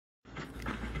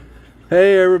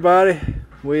Hey everybody,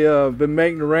 we been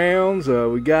making the rounds.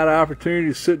 We got an opportunity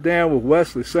to sit down with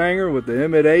Wesley Sanger with the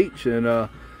Emmit H, and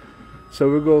so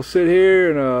we're going to sit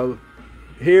here and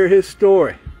hear his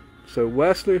story. So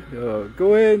Wesley,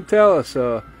 go ahead and tell us.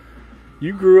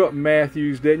 You grew up in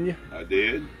Matthews, didn't you? I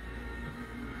did.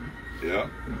 Yeah,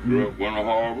 grew up Winter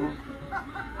Harbor,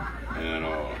 and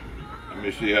let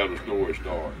me see how the story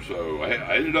starts. So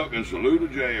I ended up in Saluda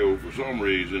jail for some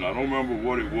reason. I don't remember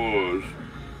what it was.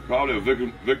 Probably a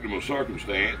victim of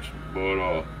circumstance, but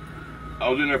I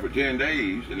was in there for 10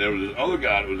 days, and there was this other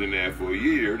guy that was in there for a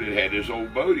year that had this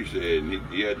old boat, he said,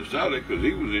 and he had to sell it because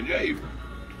he was in jail.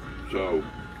 So,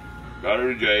 got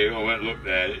her to jail, I went and looked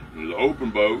at it. It was an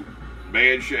open boat,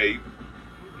 bad shape,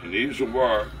 and needed some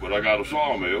work, but I got a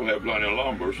sawmill, had plenty of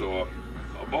lumber, so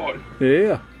I bought it.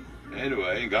 Yeah.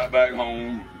 Anyway, got back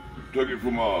home, took it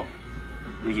from,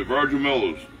 it was at Virgil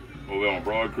Miller's over on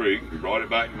Broad Creek, and brought it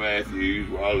back to Matthews,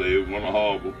 where I live, Winter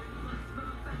Harbor.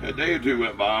 A day or two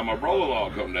went by, my brother-in-law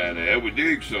come down there, Edward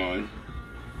Diggs' son,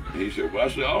 and he said, well, I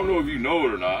said, I don't know if you know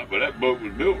it or not, but that boat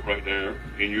was built right there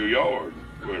in your yard,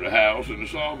 where the house and the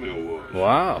sawmill was.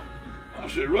 Wow. I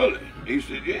said, really? He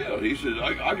said, yeah. He said,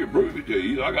 I can prove it to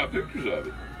you. I got pictures of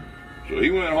it. So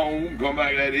he went home, come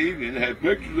back that evening, had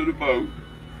pictures of the boat.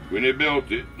 When they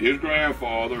built it, his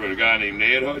grandfather and a guy named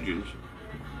Ned Hudgens,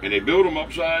 and they built them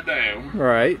upside down.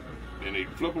 Right. And they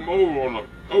flip them over on an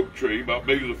oak tree about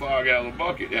big as a 5-gallon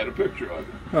bucket. It had a picture of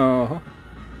it. Uh-huh.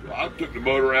 So I took the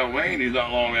boat around Laney's not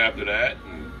long after that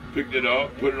and picked it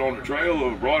up, put it on the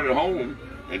trailer, brought it home,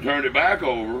 and turned it back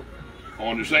over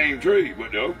on the same tree.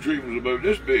 But the oak tree was about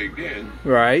this big then.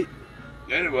 Right.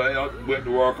 Anyway, I went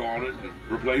to work on it, and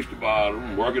replaced the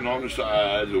bottom, working on the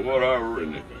sides or whatever,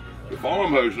 and the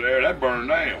farmhouse there, that burned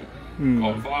down,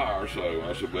 caught fire. So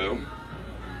I said, well,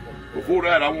 before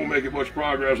that, I won't make much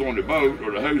progress on the boat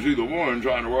or the house, either one,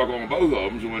 trying to work on both of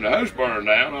them. So when the house burned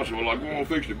down, I said, well, I'm going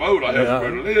to fix the boat. I have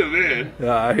somewhere to live in.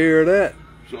 Yeah, I hear that.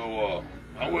 So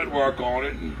I went to work on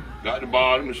it and got the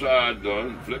bottom and sides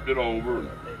done, flipped it over. And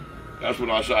that's when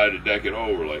I decided to deck it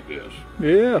over like this.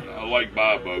 Yeah. I like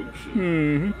buy boats.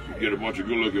 You get a bunch of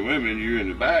good-looking women, you in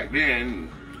the back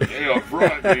then, they up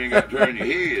front, you ain't got to turn your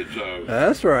head. So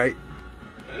that's right.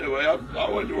 Anyway, I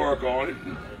went to work on it.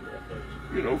 And,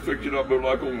 you know, fixed it up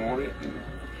like I wanted.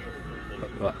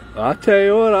 I tell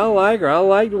you what, I like her. I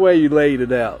like the way you laid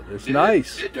it out. It's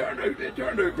nice. It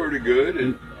turned out pretty good.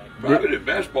 And probably the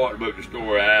best part about the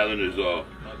story, Alan, is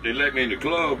they let me in the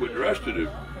club with the rest of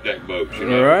the deck boats. You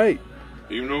know? All right.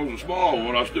 Even though it was a small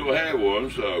one, I still had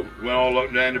one. So went all up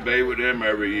and down the bay with them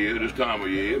every year, this time of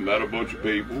year. Met a bunch of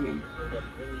people and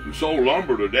sold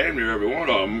lumber to damn near every one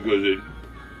of them because it's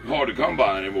hard to come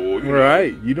by anymore. You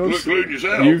right. know? You don't. Including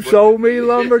yourself. You sold me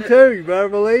lumber too. You better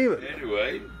believe it.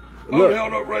 Anyway. It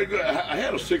held up right good. I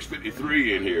had a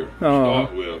 653 in here to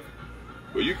start with.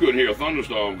 But you couldn't hear a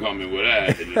thunderstorm coming with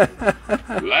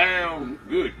that. Loud,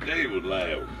 good day was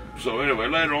loud. So anyway,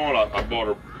 later on I bought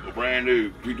a brand new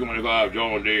 225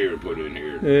 John Deere and put in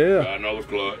here. Yeah. Got another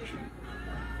clutch.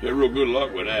 Had real good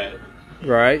luck with that.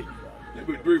 Right.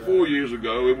 But 3-4 years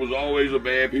ago, it was always a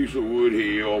bad piece of wood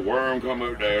here, or a worm come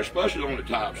out there, especially on the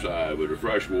top side where the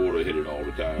fresh water hit it all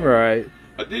the time. Right.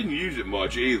 I didn't use it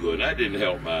much either, and that didn't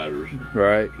help matters.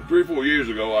 Right. 3-4 years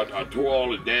ago, I tore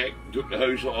all the deck, took the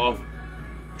house off,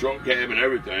 trunk cab and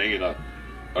everything, and I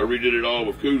redid it all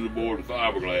with Cousa board and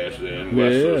fiberglass then,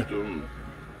 West System,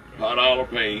 $5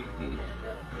 paint. And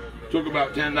took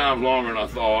about 10 times longer than I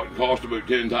thought. It cost about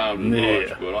 10 times as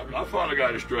much, but I finally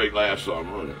got it straight last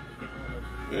summer. And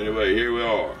anyway, here we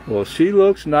are. Well, she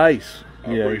looks nice.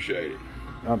 I appreciate it.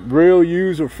 I'm real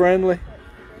user friendly.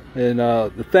 And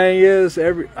the thing is,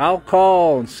 I'll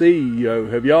call and see, you know,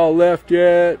 have y'all left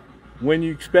yet? When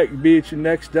you expect to be at your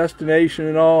next destination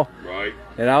and all. Right.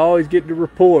 And I always get the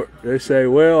report. They say,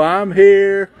 well, I'm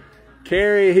here.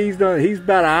 Kerry, he's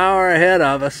about an hour ahead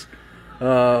of us.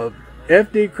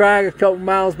 FD Craig a couple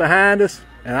miles behind us.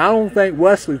 And I don't think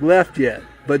Wesley's left yet.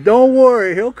 But don't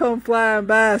worry, he'll come flying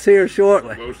by us here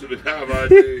shortly. Most of the time I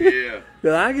do,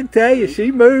 yeah. I can tell you,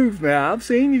 she moves now. I've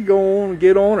seen you go on and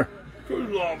get on her. Goes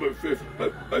along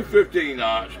about 15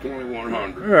 knots,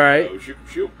 2100. Right. So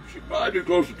she'll probably do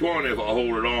close to 20 if I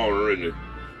hold it on her and the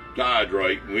tide's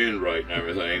right, wind right and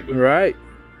everything. But, right.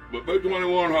 But about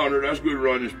 2100, that's good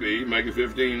running speed. Making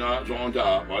 15 knots on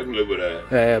top, I can live with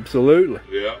that. Absolutely.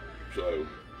 Yeah. So.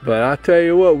 But I tell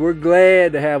you what, we're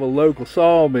glad to have a local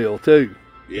sawmill too.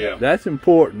 Yeah. That's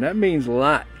important. That means a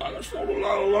lot. I sold a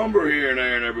lot of lumber here and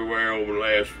there and everywhere over the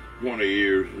last 20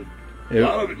 years. A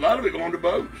lot of it going to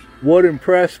boats. What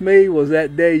impressed me was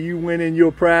that day you went in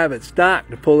your private stock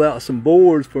to pull out some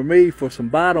boards for me for some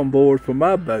bottom boards for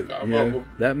my boat.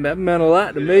 That meant a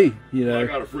lot to me. You know, well, I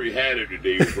got a free hat at the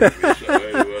deal from you, so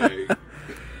anyway.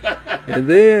 And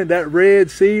then that red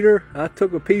cedar, I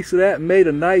took a piece of that and made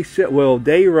a nice shelf. Well,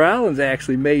 Dave Rylands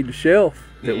actually made the shelf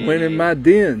that went in my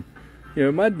den. You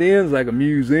know, my den's like a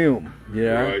museum. You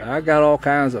know, Right. I got all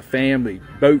kinds of family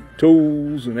boat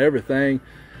tools and everything.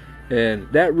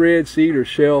 And that red cedar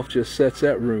shelf just sets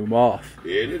that room off.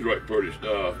 Yeah, it is right pretty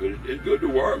stuff. It's good to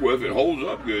work with. It holds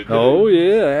up good, too. Oh,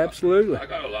 yeah, absolutely. I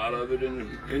got a lot of it in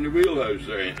the wheelhouse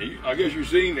there. And I guess you've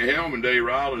seen the helm in Dave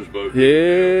Ryland's boat.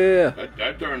 Yeah.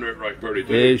 That turned out right pretty,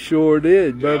 too. It sure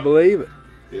did. You better believe it.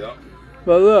 Yeah.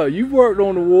 But look, you've worked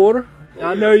on the water. Oh,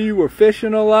 I know you were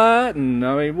fishing a lot. And,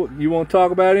 I mean, you want to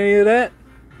talk about any of that?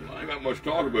 Well, I ain't got much to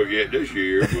talk about yet this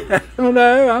year. But Oh,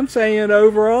 no, I'm saying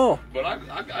overall. But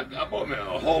I bought me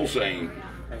a hull seine.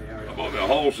 I bought me a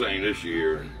hull seine this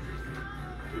year.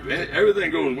 If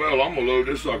everything goes well, I'm gonna load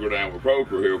this sucker down with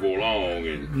Proker here for long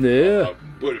and I'll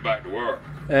put it back to work.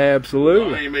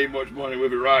 Absolutely. I ain't made much money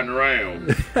with it riding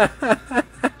around.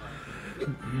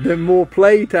 Been more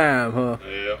playtime, huh?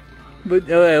 Yeah. But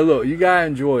look, you gotta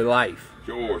enjoy life.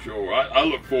 Sure. I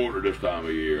look forward to this time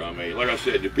of year. I mean, like I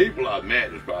said, the people I've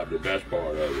met is probably the best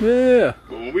part of it. Yeah.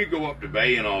 But when we go up to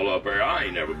Bay and all up there, I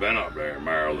ain't never been up there in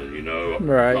Maryland, you know, up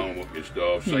Right. and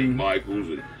stuff, St. Michael's,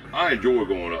 and I enjoy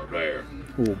going up there.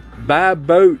 Well, by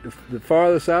boat, the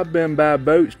farthest I've been by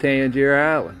boat's Tangier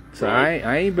Island. So Right.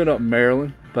 I ain't been up in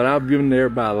Maryland, but I've been there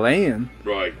by land.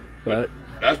 Right. But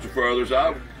That's the furthest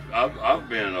I've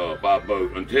been by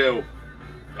boat until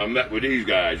I met with these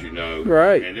guys, you know.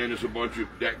 Right. And then there's a bunch of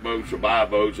deck boats or buy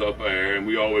boats up there, and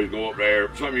we always go up there.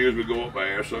 Some years we go up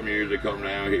there, some years they come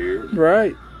down here.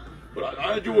 right. But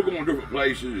I enjoy going to different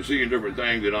places and seeing different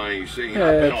things that I ain't seen.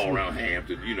 I've been all around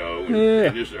Hampton, you know, in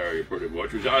this area pretty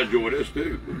much, which I enjoy this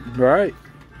too. Right.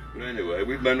 But anyway,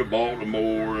 we've been to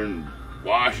Baltimore and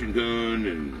Washington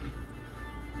and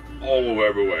all over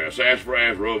everywhere.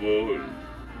 Sassafras River, and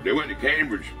they went to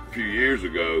Cambridge a few years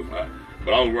ago.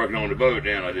 But I was working on the boat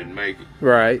then, I didn't make it.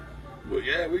 Right. But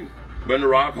yeah, we've been to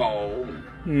Rock Hall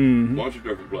and a bunch of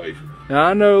different places. Now,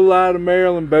 I know a lot of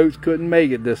Maryland boats couldn't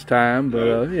make it this time,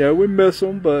 but you know, we miss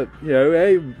them. But you know,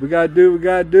 hey, we gotta do what we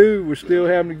gotta do. We're still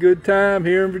having a good time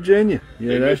here in Virginia.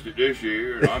 They missed it this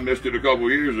year, and I missed it a couple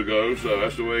years ago, so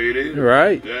that's the way it is.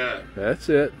 Right. Yeah. That's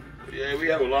it. Yeah, we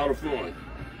have a lot of fun.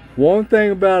 One thing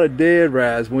about a dead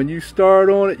rise, when you start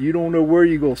on it, you don't know where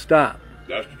you're gonna stop.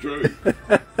 That's the truth.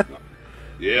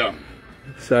 Yeah.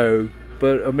 So,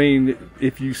 but I mean,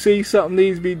 if you see something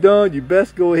needs to be done, you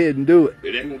best go ahead and do it.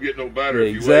 It ain't gonna get no better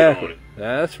if you wait on it.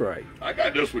 That's right. I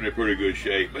got this one in pretty good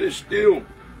shape, but it's still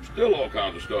all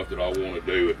kinds of stuff that I want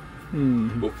to do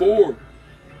it. Before,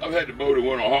 I've had the boat at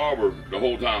Winter Harbor the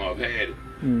whole time I've had it,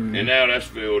 and now that's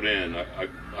filled in.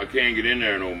 I can't get in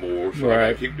there no more, so I got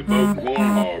to keep the boat in Winter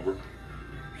Harbor.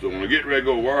 So when I get ready to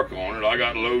go work on it, I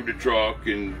got to load the truck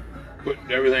and put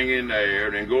everything in there,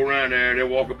 and then go around there and then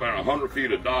walk about 100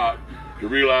 feet of dock to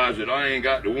realize that I ain't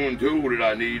got the one tool that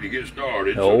I need to get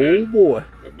started. Oh boy.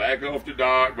 Back off the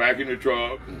dock, back in the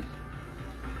truck.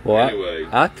 Well, anyway.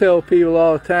 I tell people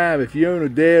all the time, if you own a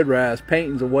dead rise,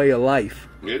 painting's a way of life.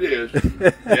 It is.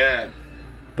 Yeah.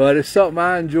 But it's something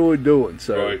I enjoy doing.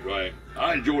 So. Right.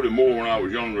 I enjoyed it more when I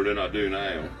was younger than I do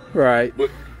now. Right.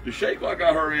 But the shape I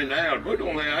got her in now, the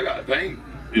only thing I got to paint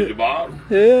is the bottom.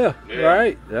 Yeah.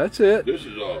 Right. That's it. This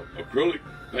is acrylic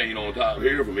paint on top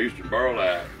here from Eastern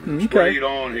Burlap. Okay. Sprayed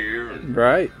on here. And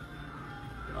right.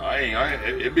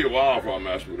 It'd be a while before I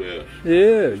mess with this.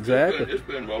 Yeah, exactly. It's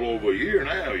been well over a year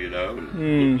now, you know.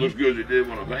 Looks good as it did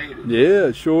when I painted. Yeah,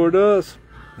 it sure does.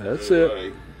 That's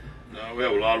it. No, we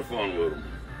have a lot of fun with them.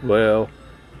 Well,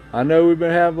 I know we've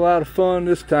been having a lot of fun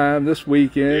this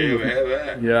weekend. Yeah, we have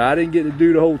that. Yeah, I didn't get to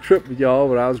do the whole trip with y'all,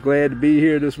 but I was glad to be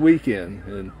here this weekend.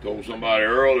 And told somebody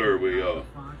earlier we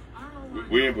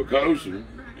in Pocosin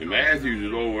and Matthews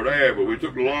is over there, but we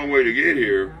took a long way to get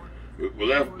here. We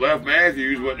left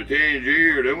Matthews, went to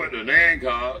Tangier, then went to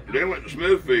Nancock, then went to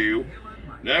Smithfield.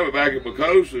 Now we're back at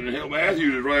Pocosin, and Hill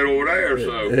Matthews is right over there,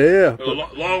 so yeah,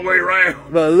 a long way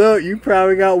around. But look, you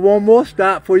probably got one more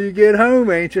stop before you get home,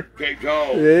 ain't you? Cape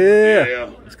Tall.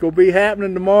 Yeah. It's going to be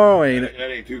happening tomorrow, ain't it? That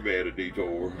ain't too bad a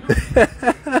detour.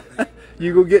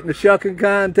 You go get in the shucking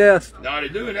contest? No, they're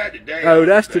doing that today. Oh,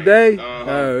 that's today? Uh-huh.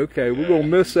 Oh, okay. We're going to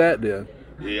miss that then.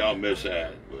 Yeah, I'll miss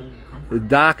that. The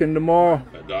docking tomorrow?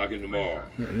 Docking tomorrow.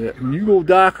 Yeah. You going to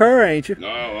dock her, ain't you?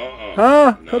 No,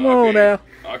 Huh? No, Come on now.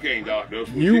 I can't dock this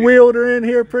one. You wheeled her in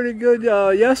here pretty good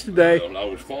yesterday. Well, I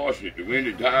was fortunate. The wind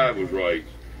and tide was right.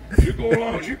 She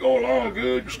go along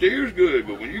good, steers good,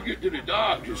 but when you get to the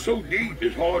docks, it's so deep,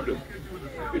 it's hard to,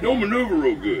 it don't maneuver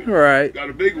real good. Right. Got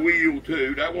a big wheel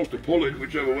too. That wants to pull it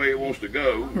whichever way it wants to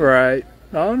go. Right.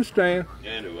 I understand.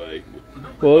 Anyway.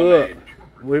 Well, look,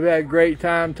 we've had a great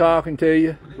time talking to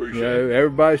you. Appreciate it.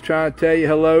 Everybody's trying to tell you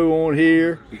hello on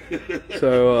here.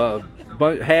 So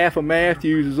half of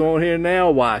Matthews is on here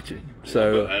now watching.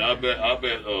 So and I bet half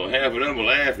of them are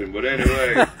laughing. But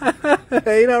anyway,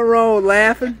 ain't nothing wrong with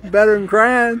laughing. Better than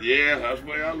crying. Yeah, that's the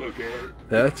way I look at it.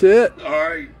 That's it. All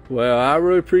right. Well, I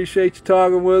really appreciate you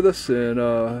talking with us, and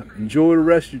enjoy the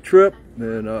rest of your trip.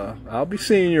 And I'll be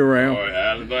seeing you around. All right,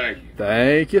 Alan. Thank you.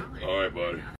 Thank you. All right, buddy.